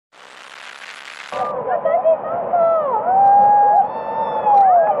In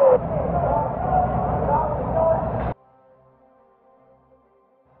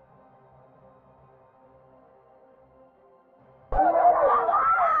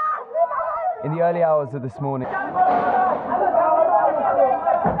the early hours of this morning.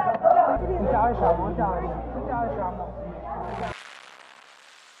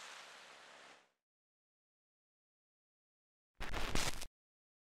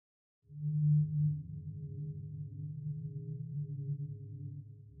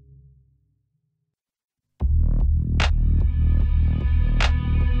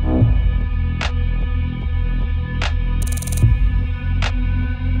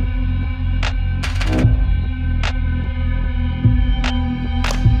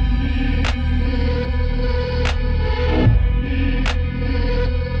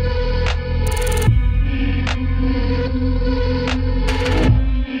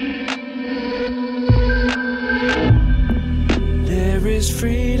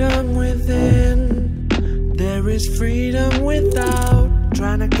 Freedom within, there is freedom without,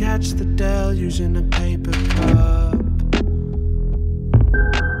 trying to catch the deluge in a paper cup.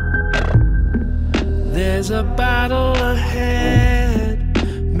 There's a battle ahead,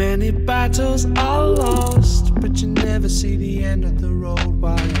 many battles are lost, but you never see the end of the road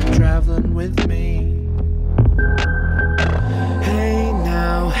while you're traveling with me. Hey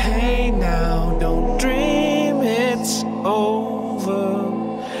now, don't dream it's over.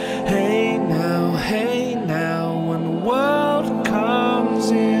 Hey now, when the world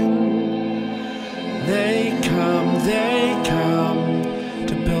comes in, they come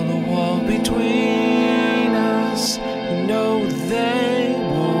to build a wall between us. You know they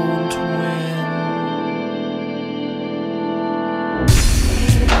won't win.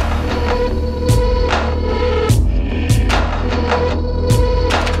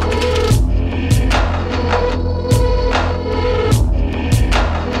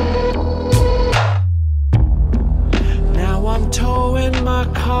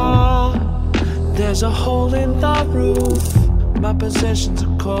 There's a hole in the roof. My possessions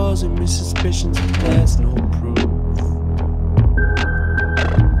are causing me suspicions, and there's no proof.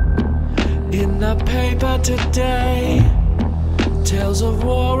 In the paper today, tales of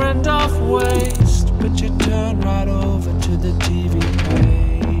war and of waste, but you turn right over to the TV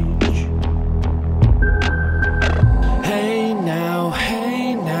page. Hey now,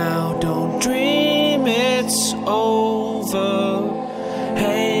 don't dream it's over.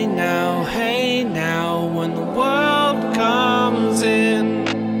 Hey now, when the world comes in,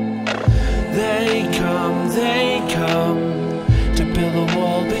 they come to build a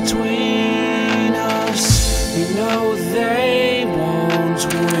wall between us. You know they won't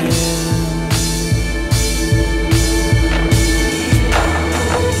win.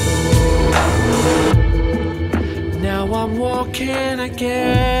 Now I'm walking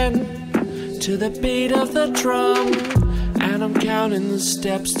again to the beat of the drum, and I'm counting the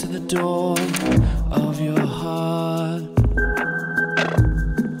steps to the door of your heart.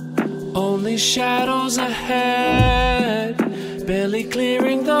 Only shadows ahead, barely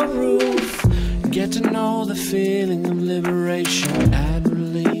clearing the roof. Get to know the feeling of liberation at